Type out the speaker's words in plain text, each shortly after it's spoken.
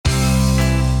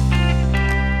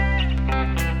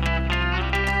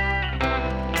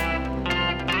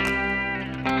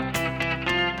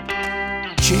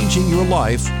changing your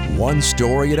life one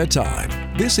story at a time.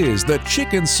 This is the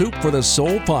Chicken Soup for the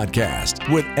Soul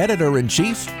podcast with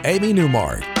Editor-in-Chief Amy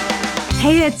Newmark.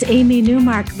 Hey, it's Amy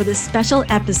Newmark with a special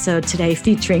episode today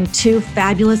featuring two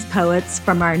fabulous poets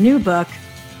from our new book,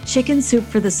 Chicken Soup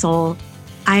for the Soul,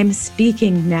 I'm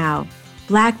Speaking Now.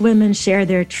 Black women share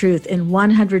their truth in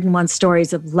 101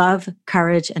 stories of love,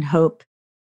 courage, and hope.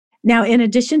 Now, in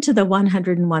addition to the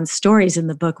 101 stories in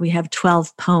the book, we have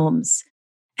 12 poems.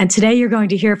 And today you're going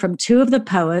to hear from two of the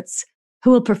poets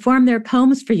who will perform their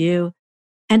poems for you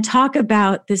and talk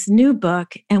about this new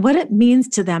book and what it means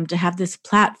to them to have this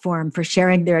platform for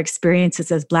sharing their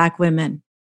experiences as Black women.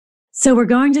 So we're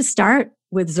going to start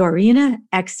with Zorina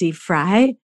Exie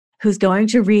Fry, who's going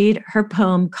to read her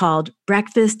poem called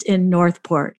Breakfast in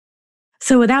Northport.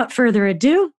 So without further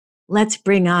ado, let's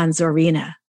bring on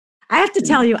Zorina. I have to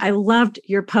tell you, I loved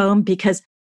your poem because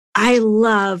I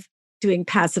love doing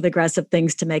passive-aggressive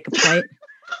things to make a point.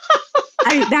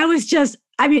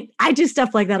 I do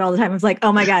stuff like that all the time. I was like,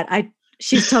 oh my God,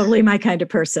 she's totally my kind of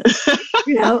person.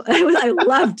 I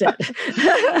loved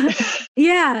it.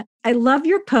 Yeah, I love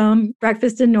your poem,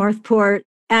 Breakfast in Northport.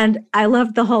 And I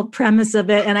love the whole premise of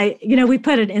it. And we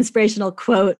put an inspirational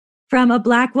quote from a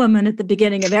Black woman at the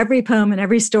beginning of every poem and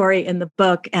every story in the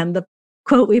book. And the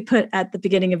quote we put at the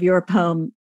beginning of your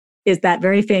poem is that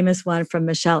very famous one from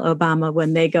Michelle Obama,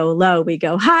 when they go low, we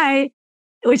go high,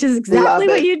 which is exactly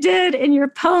what you did in your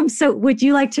poem. So would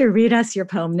you like to read us your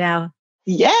poem now?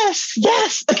 Yes.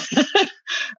 The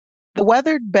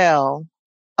weathered bell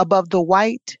above the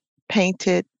white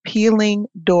painted peeling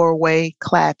doorway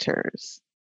clatters,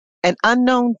 an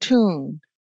unknown tune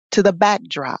to the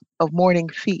backdrop of morning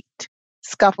feet,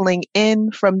 scuffling in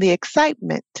from the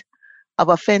excitement of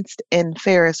a fenced-in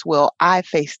Ferris wheel. I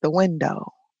face the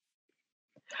window.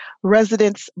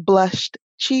 Residents' blushed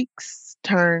cheeks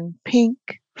turn pink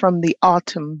from the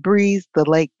autumn breeze the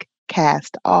lake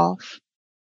cast off.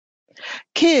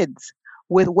 Kids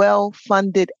with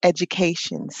well-funded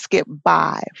education skip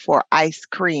by for ice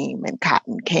cream and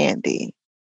cotton candy.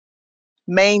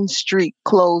 Main Street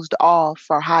closed off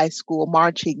for high school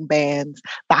marching bands,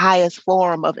 the highest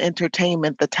form of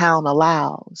entertainment the town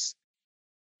allows.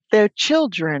 Their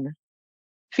children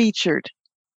featured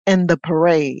in the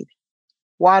parade,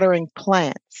 watering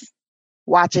plants,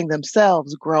 watching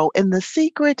themselves grow in the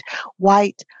secret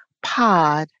white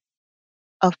pod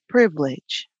of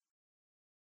privilege.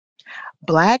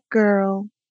 Black girl,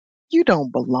 you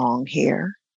don't belong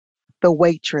here. The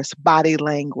waitress body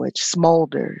language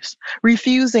smolders,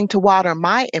 refusing to water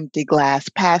my empty glass,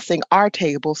 passing our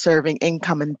table, serving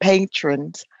incoming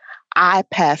patrons. I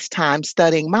pass time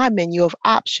studying my menu of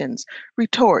options,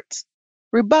 retorts,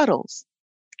 rebuttals,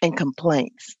 and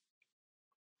complaints.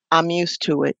 I'm used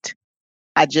to it.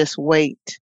 I just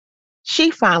wait.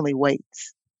 She finally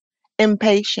waits,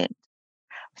 impatient,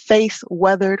 face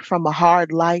weathered from a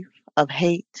hard life of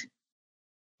hate.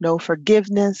 No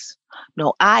forgiveness,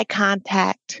 no eye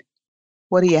contact.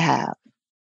 What do you have?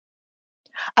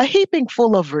 A heaping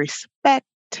full of respect,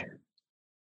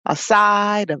 a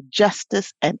side of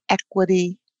justice and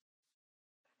equity,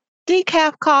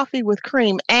 decaf coffee with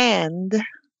cream, and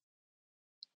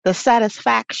the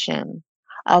satisfaction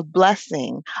of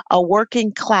blessing a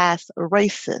working class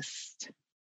racist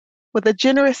with a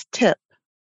generous tip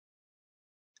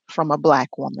from a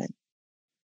Black woman.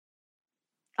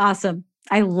 Awesome.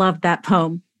 I love that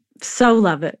poem. So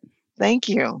love it. Thank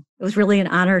you. It was really an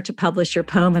honor to publish your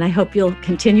poem, and I hope you'll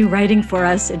continue writing for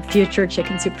us in future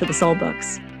Chicken Soup for the Soul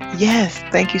books. Yes,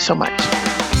 thank you so much.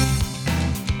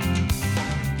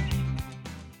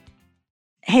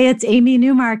 Hey, it's Amy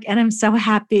Newmark, and I'm so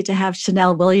happy to have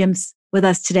Chanel Williams with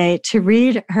us today to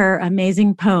read her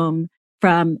amazing poem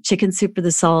from Chicken Soup for the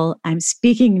Soul, I'm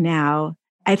Speaking Now.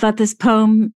 I thought this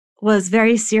poem was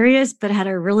very serious, but had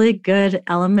a really good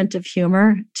element of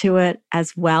humor to it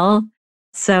as well.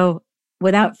 So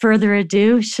without further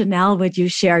ado, Chanel, would you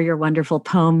share your wonderful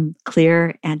poem,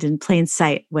 Clear and in Plain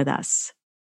Sight, with us?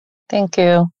 Thank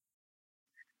you.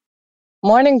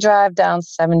 Morning drive down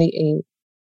 78.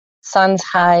 Sun's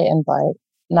high and bright,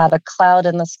 not a cloud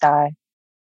in the sky.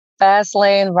 Fast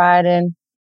lane riding,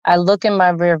 I look in my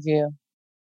rear view.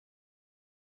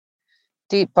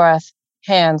 Deep breath,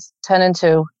 hands 10 and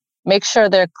 2. Make sure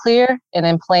they're clear and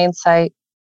in plain sight.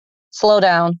 Slow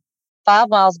down, 5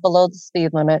 miles below the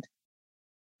speed limit.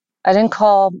 I didn't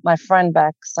call my friend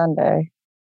back Sunday.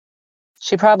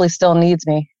 She probably still needs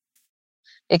me.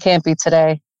 It can't be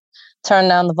today. Turn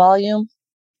down the volume.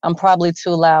 I'm probably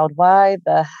too loud. Why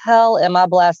the hell am I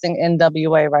blasting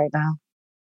NWA right now?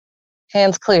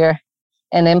 Hands clear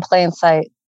and in plain sight.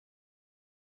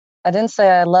 I didn't say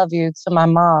I love you to my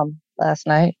mom last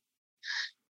night.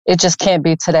 It just can't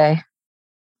be today.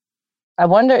 I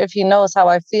wonder if he knows how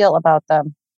I feel about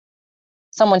them.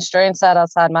 Someone strange sat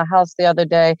outside my house the other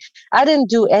day. I didn't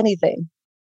do anything.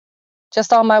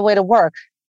 Just on my way to work.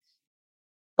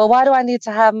 But why do I need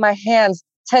to have my hands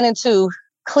 10 and 2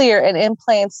 clear and in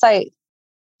plain sight?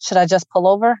 Should I just pull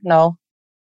over? No.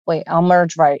 Wait, I'll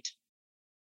merge right.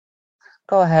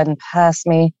 Go ahead and pass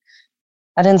me.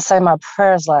 I didn't say my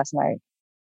prayers last night.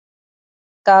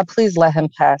 God, please let him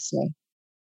pass me.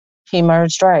 He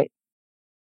merged right.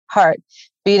 Heart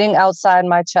beating outside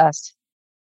my chest.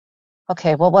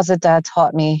 Okay, what was it Dad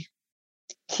taught me?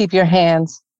 Keep your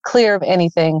hands clear of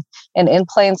anything and in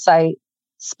plain sight.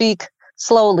 Speak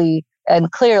slowly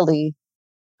and clearly.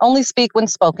 Only speak when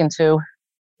spoken to.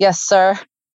 Yes, sir.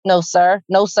 No, sir.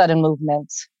 No sudden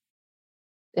movements.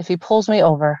 If he pulls me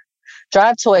over,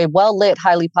 drive to a well-lit,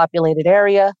 highly populated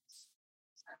area.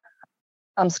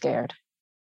 I'm scared.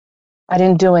 I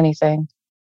didn't do anything.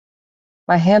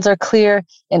 My hands are clear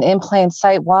and in plain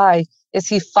sight. Why? Is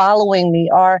he following me?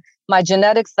 Are my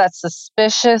genetics that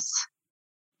suspicious?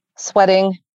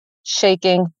 Sweating,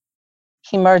 shaking.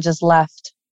 He merges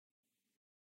left.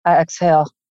 I exhale.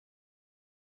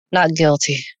 Not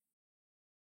guilty.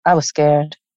 I was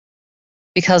scared.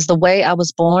 Because the way I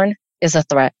was born is a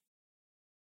threat.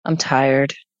 I'm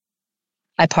tired.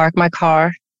 I park my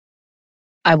car.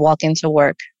 I walk into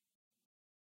work.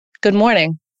 Good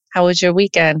morning. How was your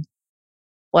weekend?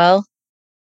 Well,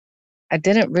 I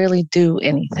didn't really do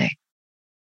anything.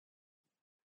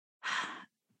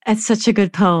 It's such a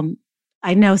good poem.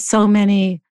 I know so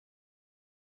many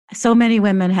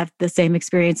women have the same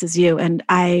experience as you. And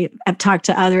I have talked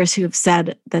to others who have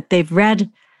said that they've read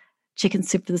Chicken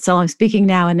Soup for the Soul. I'm speaking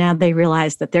now, and now they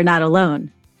realize that they're not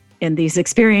alone in these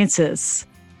experiences.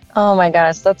 Oh my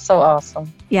gosh, that's so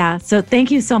awesome. Yeah. So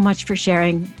thank you so much for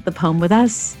sharing the poem with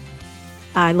us.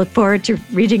 I look forward to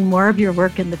reading more of your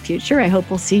work in the future. I hope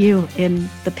we'll see you in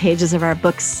the pages of our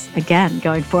books again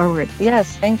going forward.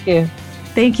 Yes, thank you.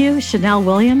 Thank you, Chanel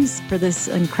Williams, for this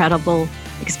incredible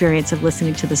experience of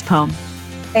listening to this poem.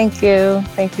 Thank you.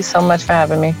 Thank you so much for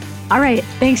having me. All right.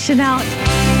 Thanks, Chanel.